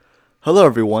Hello,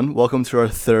 everyone. Welcome to our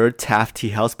third TAF Tea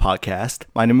House podcast.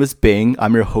 My name is Bing.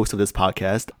 I'm your host of this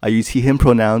podcast. I use he, him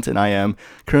pronouns, and I am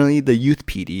currently the youth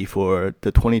PD for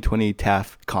the 2020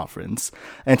 TAF conference.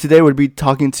 And today we'll be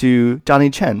talking to Johnny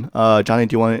Chen. Johnny,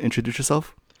 do you want to introduce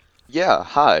yourself? Yeah,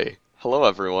 hi. Hello,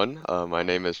 everyone. My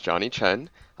name is Johnny Chen.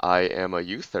 I am a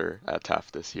youther at TAF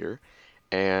this year,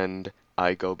 and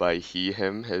I go by he,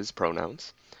 him, his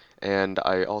pronouns. And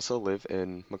I also live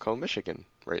in Macomb, Michigan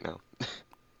right now.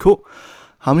 Cool.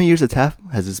 How many years of TAF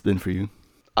has this been for you?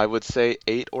 I would say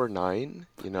 8 or 9.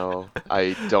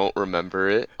 I don't remember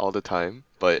it all the time,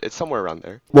 but it's somewhere around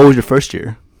there. What was your first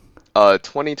year?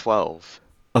 2012.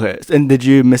 Okay, and did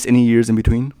you miss any years in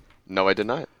between? No, I did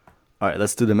not. All right,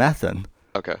 let's do the math then.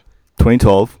 Okay.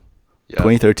 2012, Yeah.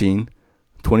 2013,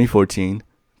 2014,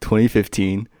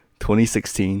 2015,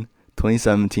 2016,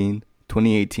 2017,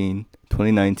 2018,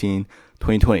 2019,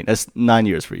 2020. That's 9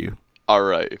 years for you. All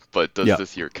right, but does Yeah.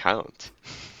 this year count?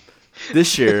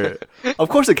 This year, of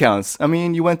course it counts. I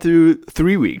mean, you went through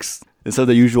 3 weeks instead of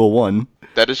the usual one.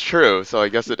 That is true, so I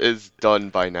guess it is done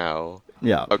by now.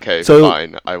 Yeah. Okay, So,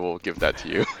 fine. I will give that to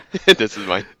you. This is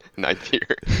my 9th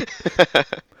year.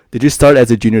 did you start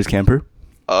as a juniors camper?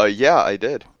 Yeah, I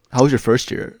did. How was your first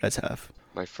year at TAF?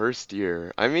 My first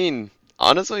year. I mean,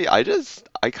 honestly, I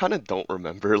kind of don't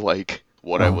remember like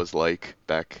what I Oh. was like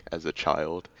back as a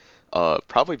child.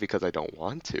 Probably because I don't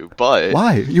want to, but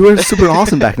Why? You were super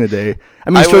awesome back in the day. I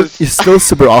mean, you're still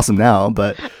super awesome now,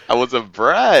 but I was a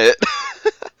brat.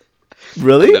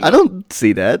 really? then- I don't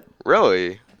see that.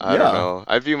 Really? I Yeah. don't know.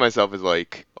 I view myself as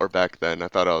like, or back then, I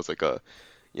thought I was like a,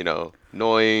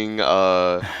 annoying,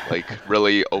 like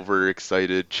really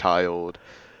overexcited child.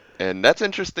 And that's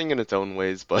interesting in its own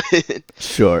ways, but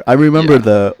Sure. I remember Yeah.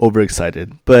 the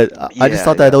overexcited, but I just Yeah,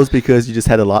 thought that yeah. was because you just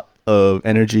had a lot of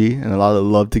energy and a lot of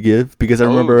love to give. Because I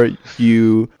remember Oh.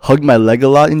 you hugged my leg a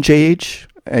lot in JH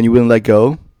and you wouldn't let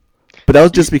go. But that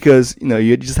was just because,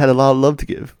 you just had a lot of love to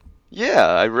give. yeah,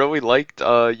 I really liked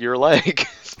your leg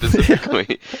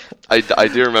specifically. I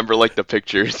do remember like the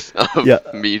pictures of Yeah.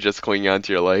 me just clinging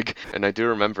onto your leg, and I do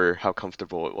remember how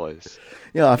comfortable it was.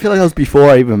 Yeah, I feel like that was before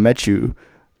I even met you.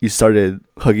 You started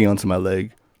hugging onto my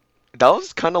leg. That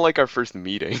was kind of like our first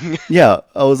meeting. Yeah,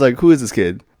 I was like, who is this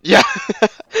kid? Yeah.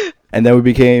 And then we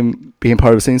became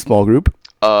part of the same small group.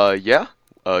 Yeah.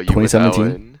 You with 2017?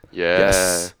 Alan.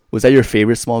 Yeah. Was that your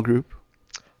favorite small group?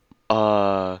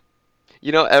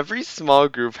 Every small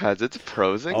group has its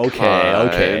pros and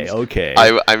Okay.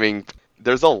 cons. I mean,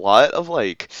 there's a lot of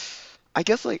like, I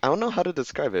guess like I don't know how to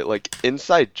describe it. Like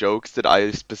inside jokes that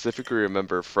I specifically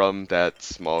remember from that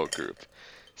small group.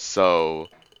 So,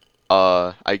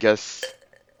 I guess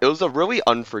it was a really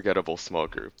unforgettable small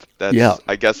group. Yeah.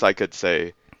 I guess I could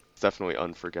say it's definitely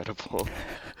unforgettable.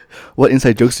 What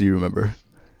inside jokes do you remember?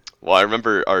 Well, I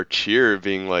remember our cheer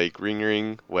being like ring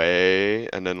ring way,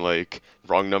 and then like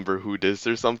wrong number who dis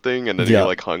or something, and then Yeah. you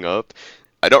like hung up.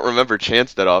 I don't remember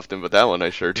chants that often, but that one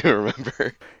I sure do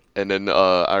remember. And then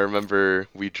I remember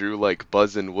we drew like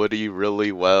Buzz and Woody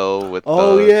really well with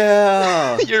Oh, the.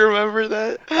 yeah. You remember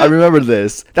that? I remember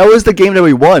this. That was the game that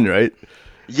we won, right?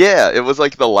 Yeah, it was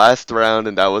like the last round,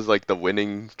 and that was like the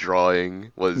winning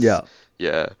drawing was. Yeah.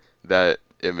 Yeah, that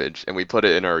image, and we put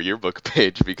it in our yearbook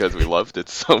page because we loved it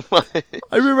so much.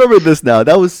 I remember this now.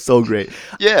 That was so great.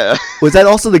 Yeah. Was that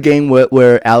also the game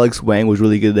where Alex Wang was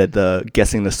really good at the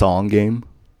guessing the song game?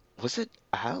 Was it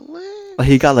Alex? Like,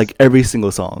 he got like every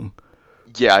single song.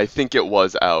 Yeah, I think it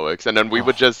was Alex. And then we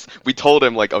told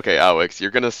him like, okay, Alex,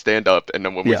 you're gonna stand up, and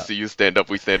then when we Yeah. see you stand up,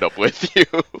 we stand up with you.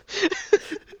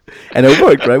 And it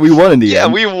worked, right? We won in the Yeah,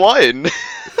 end. we won.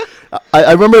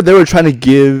 I remember they were trying to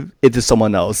give it to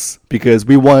someone else because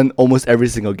we won almost every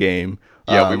single game.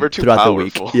 Yeah, we were too throughout powerful.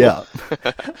 the week. Yeah.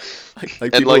 Like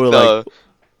And people like were the like,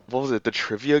 what was it? The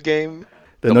trivia game?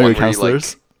 the The Know Your one where you, like-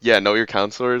 Counselors. Yeah, know your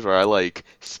counselors, where I like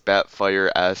spat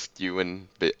fire asked you and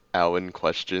Alan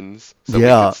questions so we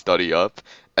Yeah. could study up,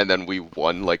 and then we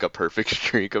won like a perfect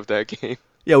streak of that game.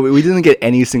 Yeah, we didn't get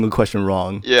any single question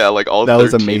wrong. Yeah, like all That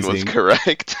was 13 was amazing.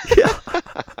 correct. Yeah.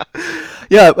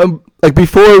 Yeah, like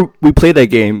before we played that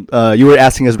game, you were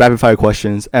asking us rapid fire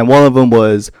questions, and one of them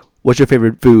was, "What's your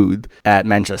favorite food at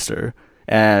Manchester?"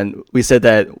 And we said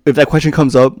that if that question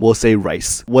comes up, we'll say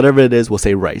rice. Whatever it is, we'll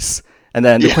say rice. And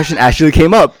then the Yeah. question actually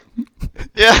came up.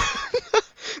 Yeah.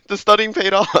 The studying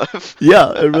paid off.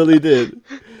 Yeah, it really did.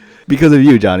 Because of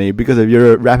you, Johnny. Because of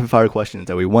your rapid fire questions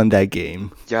that we won that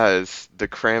game. Yes, the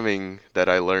cramming that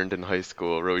I learned in high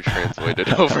school really translated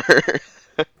over.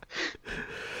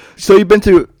 So you've been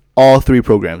to all three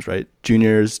programs, right?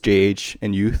 Juniors, JH,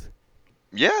 and youth?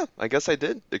 Yeah, I guess I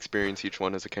did experience each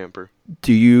one as a camper.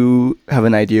 Do you have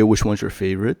an idea which one's your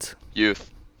favorite?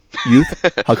 Youth. Youth?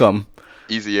 How come?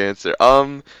 Easy answer.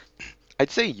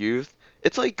 I'd say youth.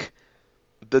 It's like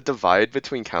the divide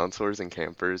between counselors and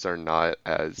campers are not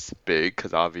as big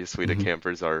because obviously the Hmm.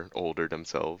 campers are older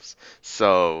themselves.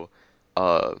 So,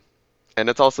 uh, and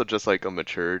it's also just like a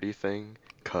maturity thing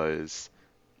because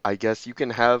I guess you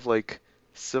can have like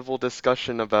civil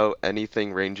discussion about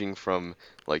anything ranging from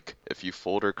like if you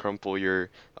fold or crumple your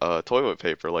toilet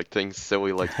paper, like things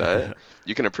silly like that.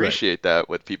 You can Right. appreciate that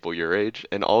with people your age,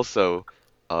 and also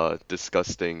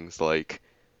discuss things like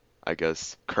I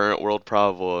guess current world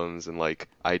problems and like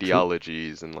True.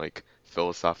 ideologies and like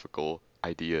philosophical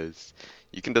ideas.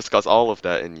 You can discuss all of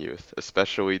that in youth,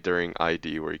 especially during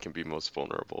ID where you can be most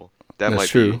vulnerable. That That's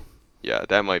might true. be, yeah,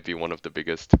 that might be one of the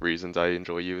biggest reasons I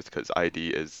enjoy youth because ID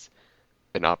is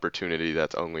an opportunity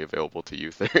that's only available to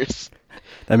youthers.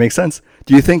 That makes sense.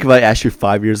 Do you think if I asked you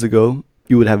 5 years ago,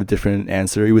 you would have a different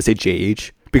answer? You would say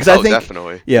JH? Because I Oh, think,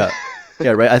 definitely. yeah,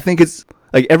 yeah, right. I think it's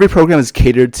like every program is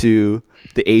catered to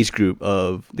the age group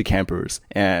of the campers.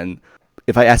 And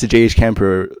if I ask a JH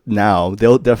camper now,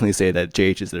 they'll definitely say that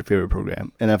JH is their favorite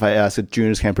program. And if I ask a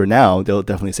juniors camper now, they'll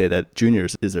definitely say that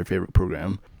juniors is their favorite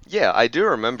program. Yeah, I do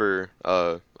remember.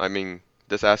 I mean,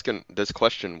 this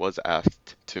question was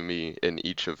asked to me in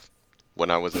each of when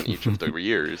I was in each of the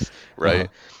years, Uh-huh. right?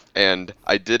 And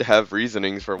I did have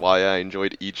reasonings for why I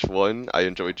enjoyed each one. I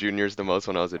enjoyed juniors the most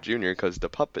when I was a junior because the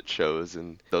puppet shows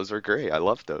and those were great. I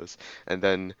loved those. And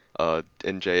then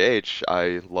in JH,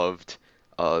 I loved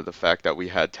the fact that we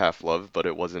had Taft Love, but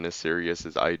it wasn't as serious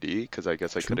as ID because I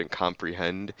guess I True. couldn't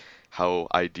comprehend how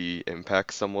ID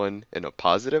impacts someone in a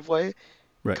positive way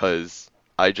Right. because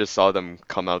I just saw them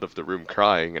come out of the room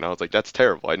crying, and I was like, that's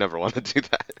terrible. I never want to do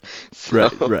that.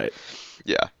 Right. So, Right.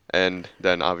 yeah. And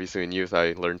then obviously in youth,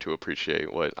 I learned to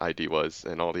appreciate what ID was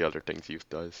and all the other things youth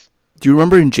does. Do you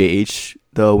remember in JH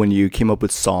though when you came up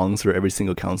with songs for every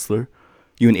single counselor?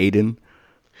 You and Aiden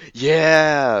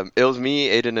Yeah, it was me,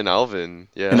 Aiden, and Alvin.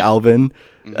 and Yeah. Alvin.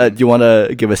 hmm Do you want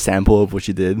to give a sample of what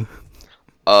you did?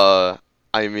 Uh,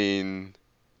 I mean,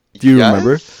 Do you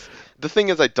remember? yes. The thing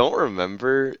is, I don't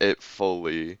remember it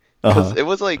fully, Uh cause huh. it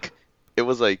was like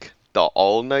the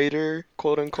all-nighter,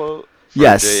 quote unquote,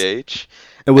 for Yes, JH,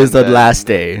 it was and the last then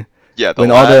day yeah, the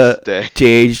when all the last day.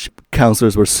 JH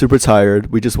counselors were super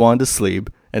tired. We just wanted to sleep,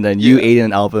 and then you, Yeah. Aiden,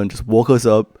 and Alvin just woke us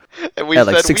up And we at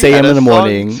like said 6 a.m. in the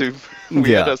morning.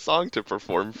 we had Yeah, a song to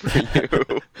perform for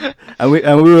you. and we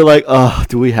were like, oh,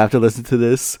 do we have to listen to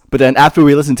this? But then after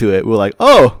we listened to it, we were like,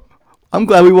 oh, I'm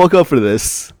glad we woke up for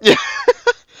this. Yeah.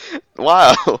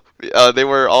 Wow. They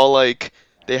were all like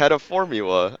they had a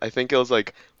formula. I think it was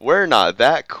like we're not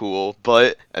that cool,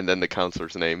 but and then the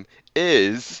counselor's name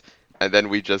is and then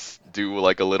we just do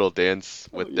like a little dance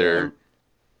Oh with yeah. their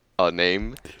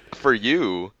name. For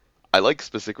you, I like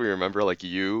specifically remember like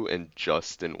you and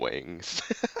Justin Wings.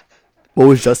 What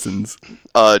was Justin's?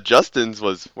 Justin's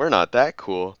was we're not that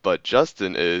cool, but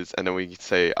Justin is, and then we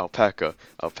say alpaca,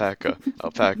 alpaca,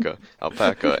 alpaca,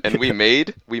 alpaca, and we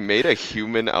made a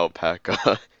human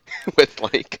alpaca with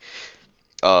like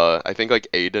I think like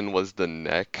Aiden was the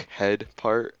neck head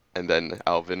part, and then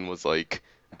Alvin was like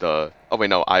the oh wait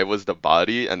no I was the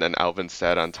body, and then Alvin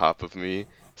sat on top of me,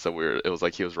 so it was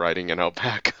like he was riding an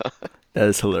alpaca. That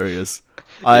is hilarious.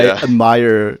 I Yeah,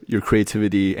 admire your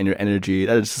creativity and your energy.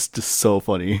 That is just so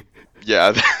funny.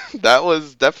 yeah, that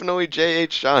was definitely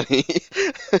J.H. Johnny.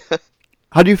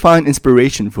 How do you find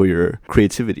inspiration for your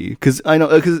creativity? Because I know,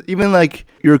 because even like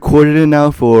you're coordinated now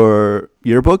for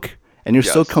yearbook, and you're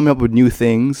still Yes. coming up with new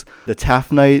things. The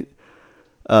Taft Night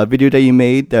video that you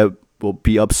made that will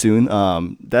be up soon.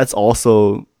 That's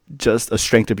also just a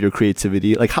strength of your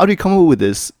creativity. Like, how do you come up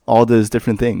with all these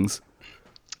different things?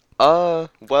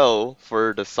 Well,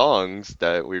 for the songs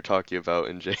that we were talking about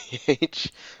in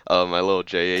JH, my little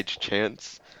JH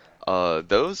chants,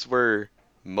 those were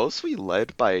mostly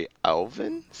led by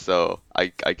Alvin, so I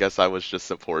guess I was just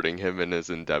supporting him in his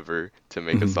endeavor to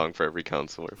make a Hmm. song for every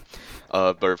counselor.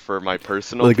 But for my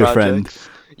personal Really good friend. projects,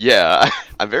 yeah,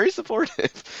 I'm very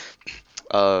supportive.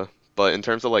 Uh, but in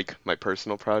terms of like my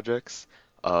personal projects,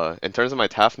 in terms of my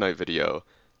Taft Night video,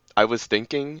 I was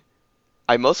thinking.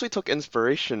 I mostly took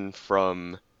inspiration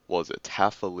from, what was it,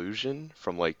 Half Illusion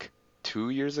from like 2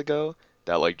 years ago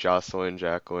that like Jocelyn,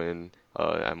 Jacqueline,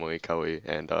 Emily, Kelly,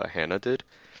 and Hannah did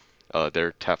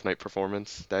their TAF Night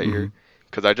performance that Hmm. year.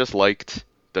 Because I just liked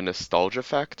the nostalgia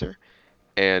factor.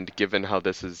 And given how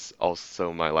this is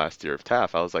also my last year of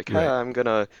TAF, I was like, hey, Right. I'm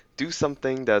gonna do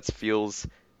something that feels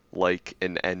like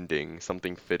an ending,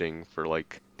 something fitting for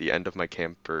like the end of my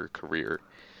camper career.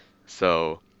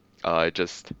 So I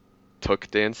just took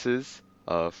dances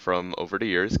from over the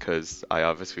years because I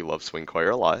obviously love swing choir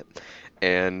a lot,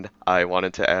 and I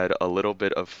wanted to add a little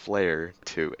bit of flair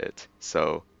to it.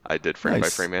 So I did frame by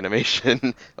Nice. frame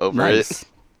animation over it. Nice.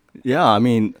 Yeah, I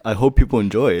mean, I hope people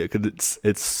enjoy it because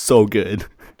it's so good.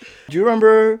 Do you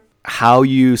remember how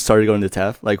you started going to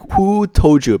TAF? Like, who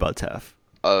told you about TAF?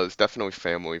 It's definitely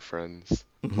family friends.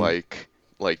 Hmm.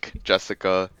 Like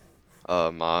Jessica,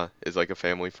 Ma is like a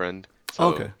family friend, so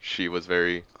Okay. she was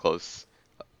very close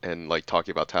and like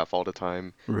talking about TAF all the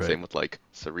time. Right. Same with like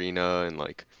Serena and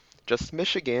like just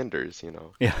Michiganders,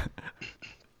 Yeah.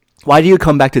 Why do you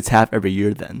come back to TAF every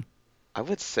year then? I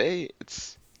would say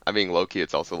I mean, low-key,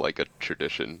 it's also like a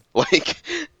tradition. Like,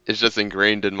 it's just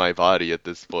ingrained in my body at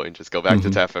this point. Just go back to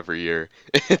Hmm. TAF every year.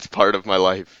 It's part of my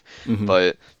life. Hmm.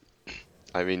 But,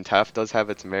 I mean, TAF does have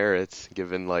its merits,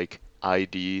 given like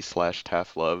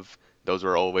ID/TAF Love. Those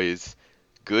are always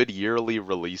good yearly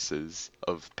releases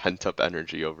of pent-up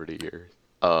energy over the years.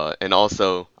 And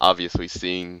also, obviously,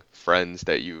 seeing friends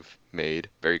that you've made,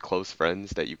 very close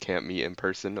friends that you can't meet in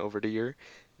person over the year,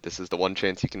 this is the one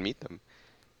chance you can meet them.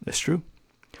 That's true.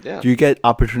 Yeah. Do you get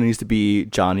opportunities to be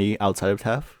Johnny outside of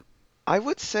TAF? I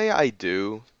would say I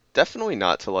do. Definitely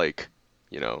not to like,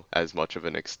 as much of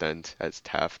an extent as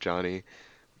TAF Johnny,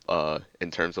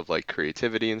 in terms of like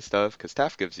creativity and stuff, because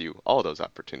TAF gives you all those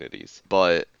opportunities.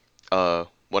 But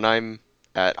when I'm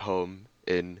at home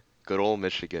in good old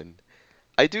Michigan,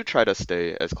 I do try to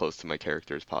stay as close to my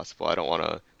character as possible. I don't want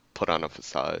to put on a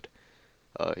facade.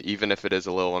 Even if it is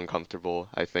a little uncomfortable,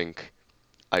 I think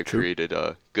I True. created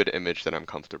a good image that I'm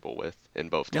comfortable with in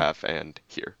both Yeah. TAF and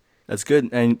here. That's good.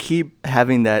 And keep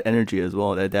having that energy as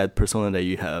well, that persona that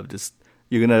you have. Just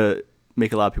you're gonna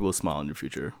make a lot of people smile in the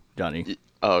future, Johnny.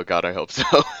 Oh God, I hope so.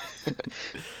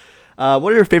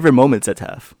 What are your favorite moments at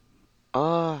TAF?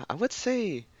 I would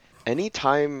say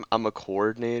anytime I'm a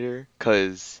coordinator,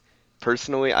 because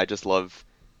personally, I just love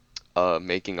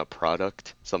making a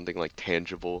product, something like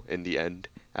tangible in the end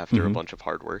after a Hmm. bunch of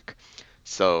hard work.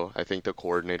 So I think the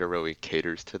coordinator really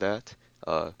caters to that.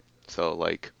 Uh, so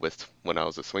like with when I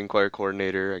was a swing choir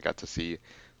coordinator, I got to see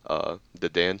the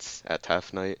dance at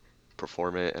TAF night,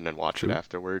 perform it, and then watch it True.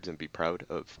 afterwards and be proud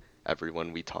of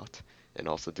everyone we taught and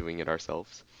also doing it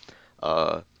ourselves.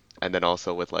 Uh, and then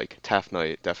also with like TAF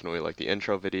night, definitely like the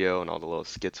intro video and all the little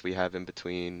skits we have in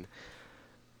between.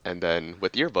 And then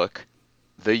with yearbook,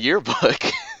 the yearbook.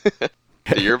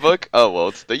 The yearbook? Oh, well,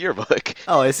 it's the yearbook.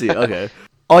 Oh, I see. Okay.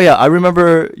 Oh yeah, I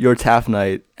remember your TAF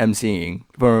night emceeing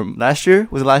from last year.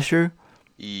 Was it last year?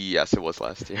 Yes, it was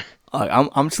last year. I'm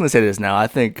just gonna say this now. I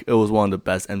think it was one of the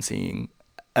best emceeing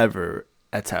ever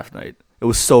at TAF night. It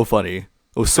was so funny.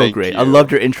 It was so Thank great. I you.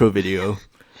 loved your intro video.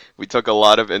 We took a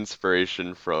lot of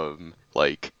inspiration from,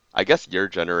 like, I guess your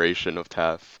generation of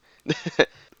TAF.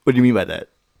 What do you mean by that?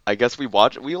 I guess we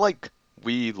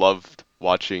loved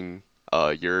watching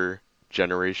your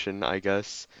generation, I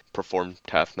guess, perform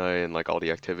TAF night and like all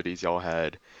the activities y'all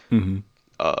had. Hmm.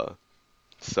 Uh,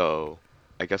 so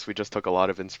I guess we just took a lot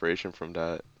of inspiration from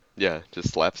that. Yeah,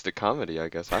 just slapstick comedy, I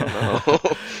guess. I don't know.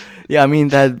 Yeah, I mean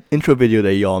that intro video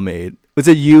that you all made. Was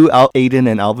it you, Aiden,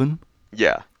 and Alvin?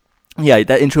 Yeah. Yeah,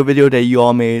 that intro video that you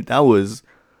all made. That was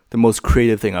the most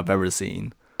creative thing I've ever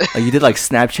seen. Like you did like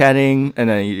Snapchatting, and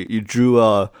then you drew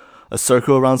a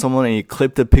circle around someone, and you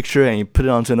clipped a picture, and you put it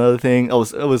onto another thing. It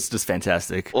was just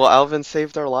fantastic. Well, Alvin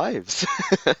saved our lives.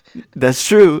 That's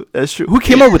true. That's true. Who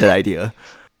came up with that Yeah. idea?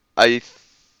 I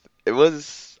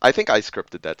th- I think I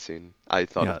scripted that scene. I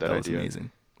thought of Yeah, that that was idea.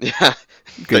 amazing. Yeah.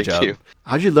 Good Thank job. you.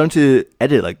 How'd you learn to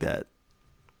edit like that?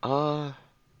 Uh,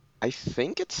 I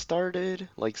think it started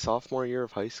like sophomore year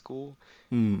of high school,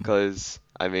 Hmm. 'cause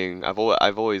I mean, I've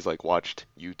always like watched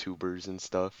YouTubers and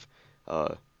stuff,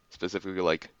 uh, specifically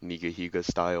like Nigahiga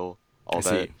style, I all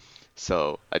that. see.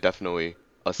 So I definitely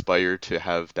aspire to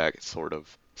have that sort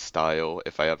of style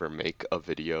if I ever make a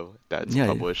video that's Yeah.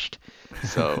 published.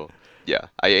 So yeah,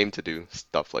 I aim to do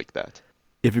stuff like that.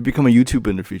 If you become a YouTuber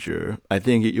in the future, I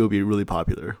think you'll be really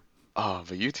popular. Oh,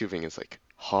 but YouTubing is like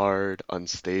hard,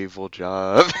 unstable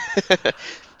job. It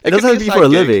It could doesn't be have a to be for a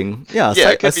side gig. living. Yeah, Yeah,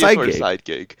 it a could be a side sort of gig. side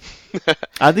gig.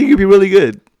 I think you'd be really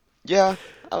good. Yeah,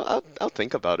 I'll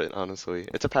think about it, honestly.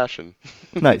 It's a passion.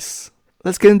 Nice.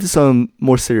 Let's get into some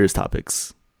more serious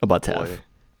topics about TAF. Boy,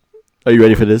 Are you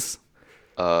ready for this?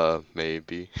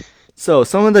 maybe. So,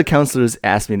 some of the counselors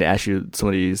asked me to ask you some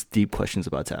of these deep questions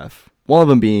about TAF. One of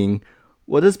them being,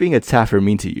 what does being a TAFer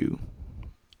mean to you?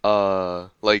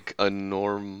 Like a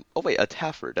norm. Oh wait, a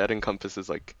TAFer. That encompasses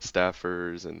like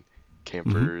staffers and Hmm.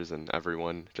 campers and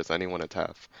everyone, just anyone at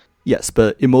TAF. Yes,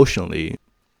 but emotionally.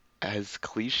 As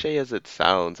cliche as it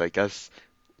sounds, I guess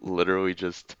literally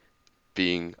just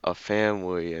being a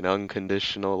family and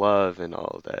unconditional love and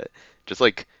all of that. Just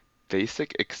like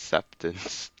basic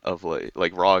acceptance of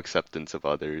like raw acceptance of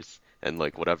others and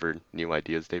like whatever new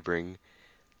ideas they bring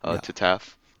Yeah, to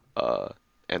TAF. Uh,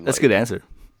 and that's a good like answer.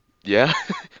 yeah,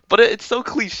 but it's so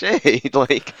cliche.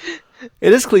 Like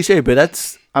It is cliche,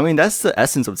 but I mean, that's the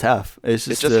essence of TAF. It's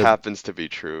it just just the, happens to be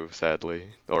true,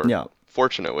 sadly, or yeah,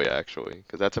 fortunately actually,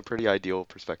 because that's a pretty ideal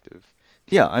perspective.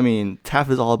 yeah. I mean, TAF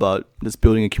is all about just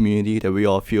building a community that we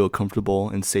all feel comfortable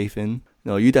and safe in.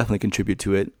 No, you definitely contribute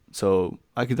to it. So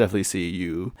I could definitely see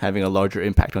you having a larger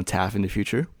impact on TAF in the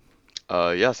future.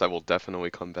 Yes, I will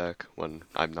definitely come back when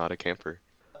I'm not a camper.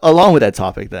 Along with that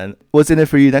topic, then, what's in it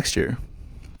for you next year?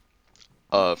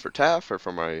 For TAF or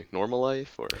for my normal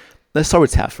life or Let's start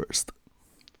with TAF first.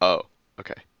 oh,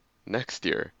 okay. Next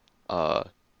year, uh,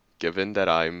 given that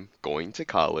I'm going to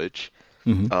college,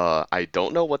 Hmm. I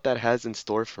don't know what that has in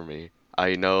store for me.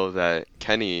 I know that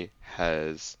Kenny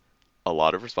has a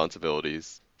lot of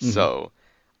responsibilities, Hmm. so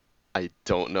I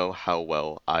don't know how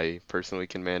well I personally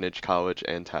can manage college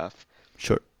and TAF.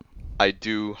 Sure. I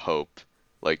do hope,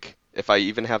 like, if I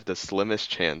even have the slimmest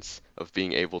chance of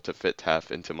being able to fit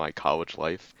TAF into my college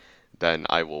life, then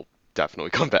I will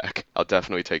definitely come back. I'll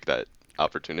definitely take that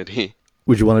opportunity.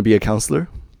 Would you want to be a counselor?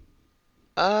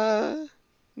 Uh,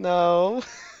 no.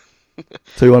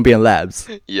 So you want to be in labs,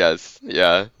 Yes,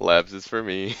 yeah, labs is for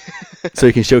me. so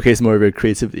you can showcase more of your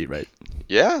creativity, right?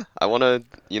 Yeah, I want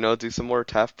to, do some more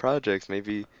TAF projects,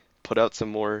 maybe put out some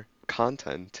more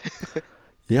content.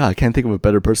 Yeah, I can't think of a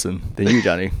better person than you,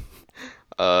 Johnny.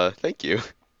 Thank you.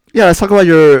 Yeah, let's talk about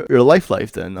your life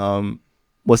then.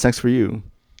 What's next for you?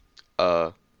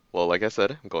 Uh, well, like I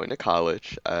said, I'm going to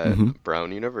college at Hmm.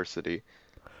 Brown University,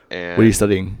 What are you and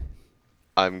studying?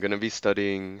 I'm gonna be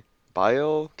studying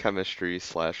biochemistry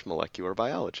slash molecular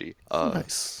biology. Oh,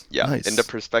 nice, Yeah, in the nice,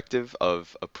 perspective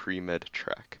of a pre-med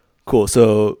track. cool.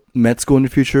 So med school in the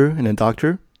future, and then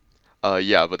doctor.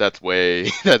 Yeah, but that's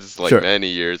that's like Sure, many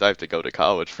years. I have to go to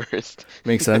college first.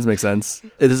 makes sense, makes sense.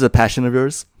 It is a passion of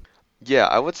yours. Yeah,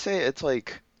 I would say it's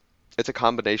a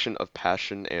combination of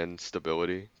passion and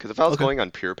stability. Because if I was Okay, going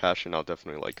on pure passion, I'll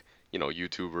definitely like,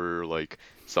 YouTuber, like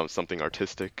something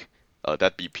artistic.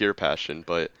 That'd be pure passion.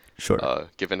 But sure.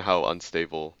 given how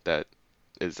unstable that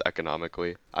is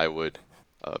economically, I would,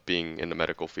 being in the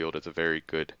medical field is a very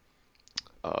good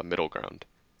middle ground.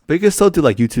 But you can still do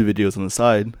like YouTube videos on the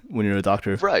side when you're a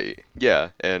doctor. Right. Yeah.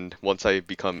 And once I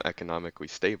become economically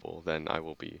stable, then I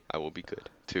will be good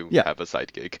to Yeah, have a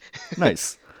side gig.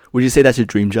 nice. Would you say that's your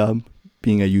dream job,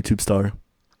 being a YouTube star?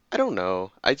 I don't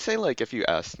know. I'd say like if you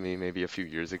asked me maybe a few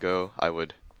years ago, I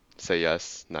would say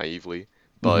yes, naively.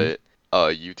 Hmm. But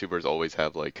YouTubers always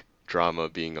have like drama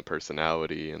being a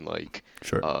personality and like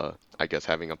Sure, I guess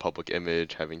having a public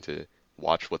image, having to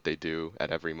watch what they do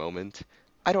at every moment.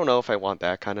 I don't know if I want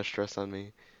that kind of stress on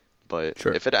me, but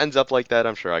sure. if it ends up like that,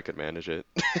 I'm sure I could manage it.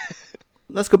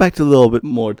 Let's go back to a little bit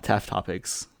more TAF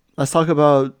topics. Let's talk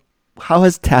about how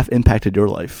has TAF impacted your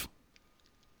life?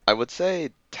 I would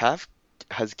say Taft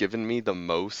has given me the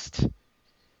most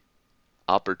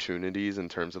opportunities in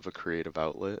terms of a creative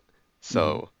outlet.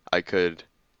 Hmm. So I could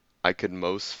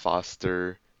most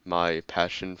foster my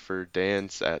passion for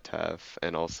dance at TAF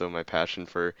and also my passion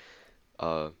for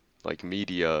uh like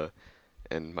media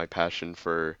and my passion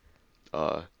for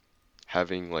uh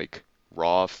having like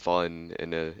raw fun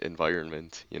in an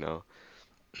environment.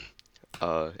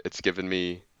 It's given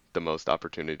me the most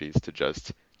opportunities to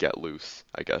just get loose,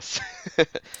 I guess.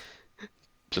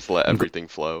 Just let I'm gl- everything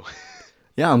flow.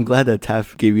 yeah, I'm glad that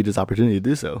TAF gave you this opportunity to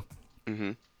do so.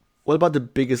 hmm What about the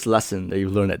biggest lesson that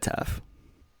you've learned at TAF?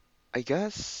 I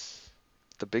guess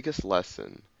the biggest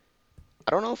lesson,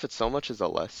 I don't know if it's so much as a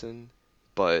lesson,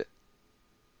 but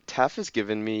TAF has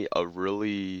given me a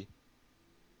really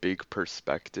big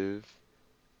perspective,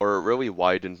 or it really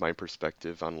widened my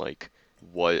perspective on like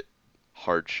what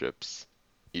hardships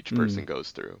each Mm, person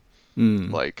goes through.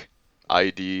 mm, Like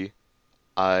ID,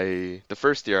 the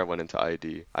first year I went into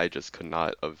ID, I just could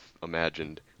not have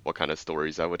imagined what kind of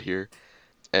stories I would hear.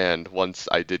 And once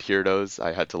I did hear those,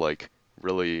 I had to like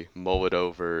really mull it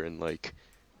over and like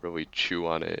really chew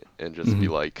on it and just be mm.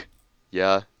 like,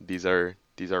 yeah, these are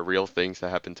real things that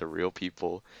happen to real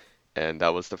people. And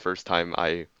that was the first time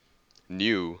I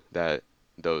knew that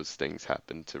those things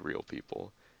happen to real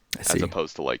people, I as see.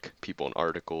 opposed to like people in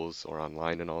articles or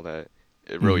online and all that.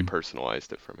 It really Mm.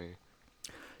 personalized it for me.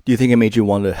 Do you think it made you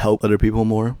want to help other people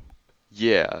more?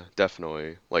 Yeah,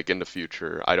 definitely. Like in the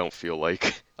future, I don't feel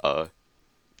like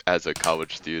as a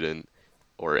college student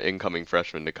or incoming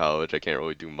freshman to college, I can't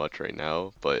really do much right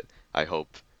now, but I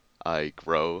hope I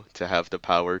grow to have the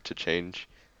power to change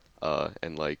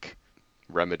and like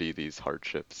remedy these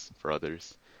hardships for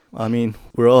others. I mean,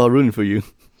 we're all rooting for you.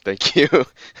 Thank you.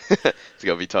 It's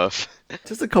gonna be tough.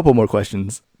 Just a couple more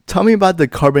questions. Tell me about the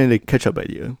carbonated ketchup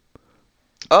idea.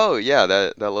 Oh yeah,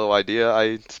 that little idea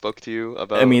I spoke to you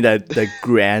about. I mean, that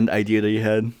grand idea that you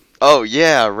had. Oh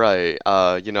yeah, right.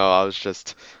 I was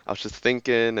just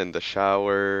thinking in the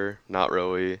shower, not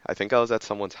really. I think I was at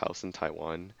someone's house in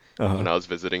Taiwan Uh-huh. when I was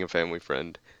visiting a family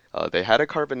friend. They had a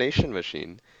carbonation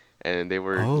machine, and they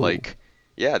were Oh, like,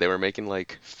 yeah, they were making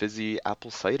like fizzy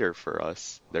apple cider for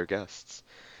us, their guests.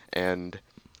 And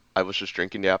I was just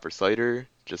drinking the apple cider,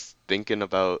 just thinking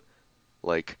about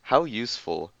like how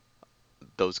useful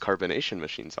those carbonation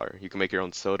machines are. You can make your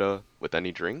own soda with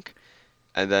any drink.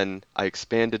 And then I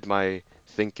expanded my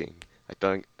thinking. I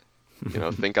thought,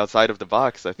 think outside of the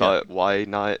box. I yeah, thought, why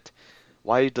not?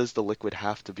 Why does the liquid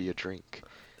have to be a drink?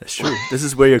 that's true. This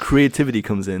is where your creativity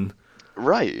comes in.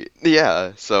 Right.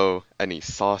 Yeah. So any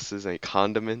sauces, any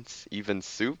condiments, even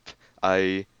soup,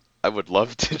 I I would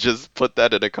love to just put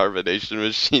that in a carbonation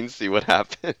machine, see what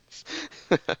happens.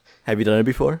 Have you done it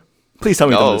before? Please tell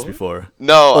me you've done this No. before.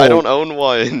 No, I Oh, don't own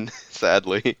one,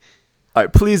 sadly. all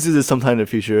right. Please do this sometime in the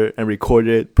future and record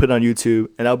it, put it on YouTube,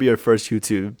 and that'll be your first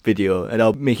YouTube video, and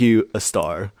I'll make you a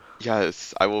star.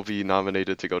 Yes, I will be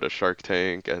nominated to go to Shark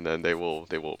Tank, and then they will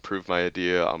approve my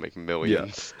idea. I'll make Yeah.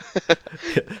 millions.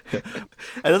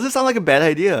 It doesn't sound like a bad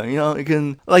idea. You know, you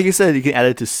can, like you said, you can add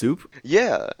it to soup.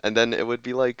 Yeah, and then it would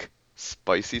be like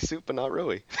spicy soup, but not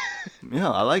really. Yeah,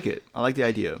 I like it. I like the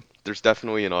idea. There's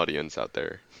definitely an audience out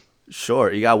there.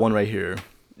 Sure, you got one right here.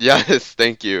 Yes,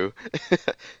 thank you.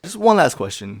 Just one last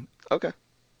question. Okay.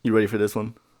 You ready for this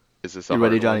one? Is this a You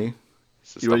ready, hard one? Johnny?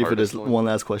 Is this You the ready for this hardest one? one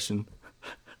last question?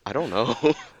 I don't know.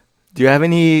 Do you have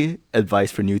any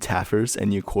advice for new taffers and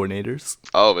new coordinators?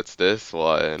 Oh, it's this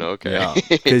one. Okay. Yeah,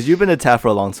 because you've been a taff for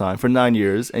a long time, for 9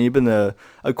 years, and you've been a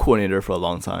coordinator for a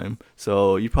long time.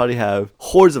 So you probably have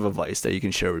hordes of advice that you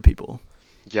can share with people.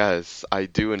 Yes, I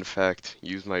do in fact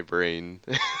use my brain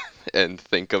and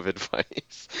think of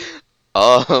advice.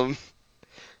 Um,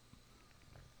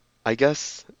 I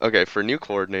guess, okay, for new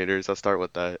coordinators, I'll start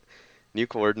with that. New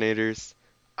coordinators,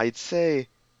 I'd say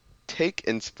take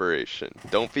inspiration.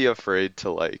 Don't be afraid to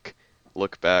like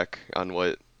look back on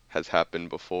what has happened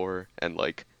before and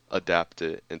like adapt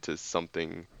it into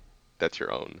something that's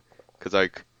your own. Because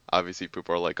like obviously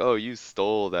people are like, "Oh, you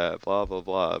stole that, blah blah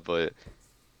blah," but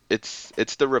it's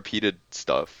the repeated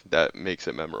stuff that makes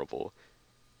it memorable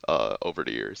over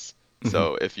the years. Hmm.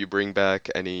 So if you bring back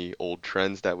any old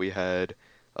trends that we had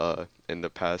in the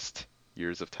past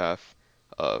years of TAF,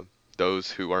 uh, those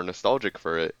who are nostalgic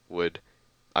for it would,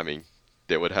 I mean,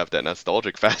 they would have that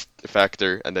nostalgic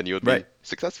factor, and then you would be Right.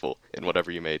 successful in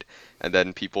whatever you made. And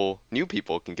then new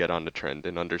people can get on the trend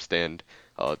and understand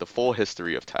the full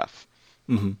history of TAF.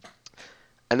 Hmm.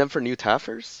 And then for new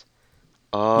TAFers,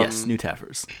 Yes, um, new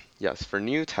taffers. yes, for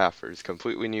new TAFers,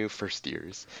 completely new first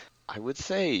years, I would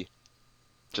say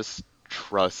just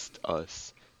trust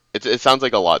us. It sounds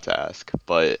like a lot to ask,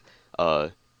 but uh,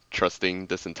 trusting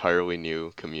this entirely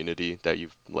new community that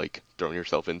you've like thrown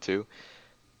yourself into.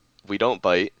 We don't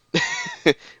bite.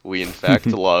 We in fact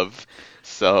love.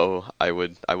 So I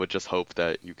would just hope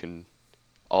that you can,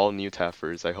 all new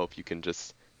Taffers, I hope you can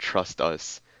just trust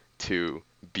us to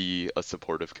be a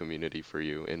supportive community for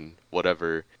you in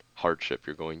whatever hardship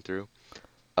you're going through.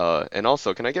 And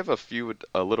also, can I give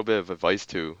a little bit of advice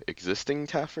to existing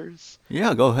Taffers?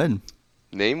 Yeah, go ahead.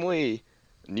 Namely,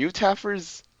 new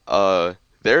Taffers,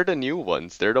 they're the new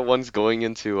ones. They're the ones going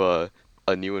into a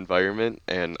new environment,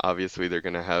 and obviously they're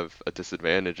going to have a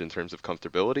disadvantage in terms of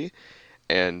comfortability.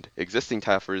 And existing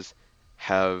Taffers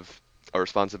have a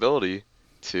responsibility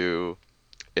to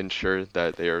ensure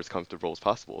that they are as comfortable as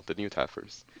possible, the new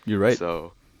Taffers. You're right.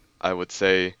 So I would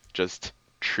say just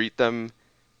treat them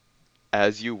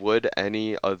as you would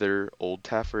any other old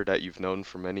Taffer that you've known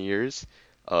for many years.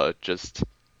 Just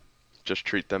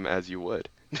treat them as you would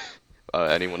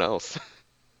anyone else.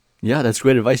 Yeah, that's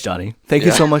great advice, Johnny. Thank you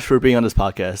Yeah. so much for being on this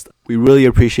podcast. We really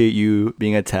appreciate you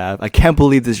being a taff. I can't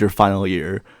believe this is your final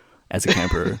year as a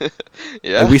camper. Like,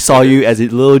 Yeah, we saw it you is. as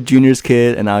a little juniors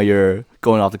kid, and now you're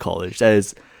going off to college. That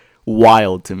is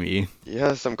wild to me.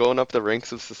 Yes, I'm going up the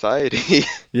ranks of society.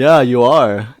 Yeah, you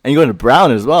are. And you're going to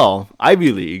Brown as well.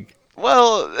 Ivy League.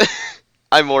 Well,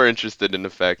 I'm more interested in the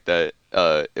fact that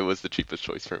it was the cheapest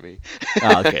choice for me.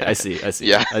 Ah, okay, I see. I see.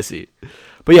 Yeah. I see.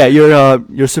 But yeah,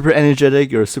 you're super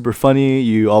energetic. You're super funny.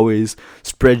 You always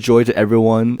spread joy to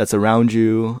everyone that's around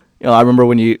you. You know, I remember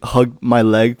when you hugged my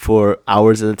leg for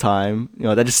hours at a time. You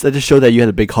know, that just showed that you had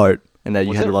a big heart and that you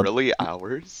Was had it a lot. really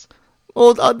ours?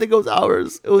 Well, I think it was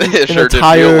hours. It was It an sure did feel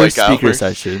entire like speaker hours.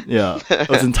 session. Yeah, it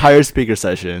was an entire speaker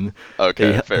session. That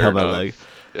Okay, you fair held my enough. leg.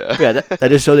 Yeah. Yeah, that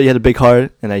just showed that you had a big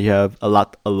heart and that you have a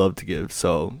lot of love to give.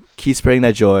 So keep spreading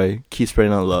that joy. Keep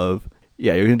spreading that love.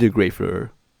 Yeah, you're gonna do great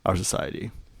for our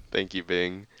society. Thank you,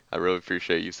 Bing. I really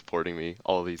appreciate you supporting me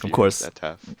all these Of years course, at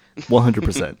TAF.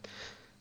 100%.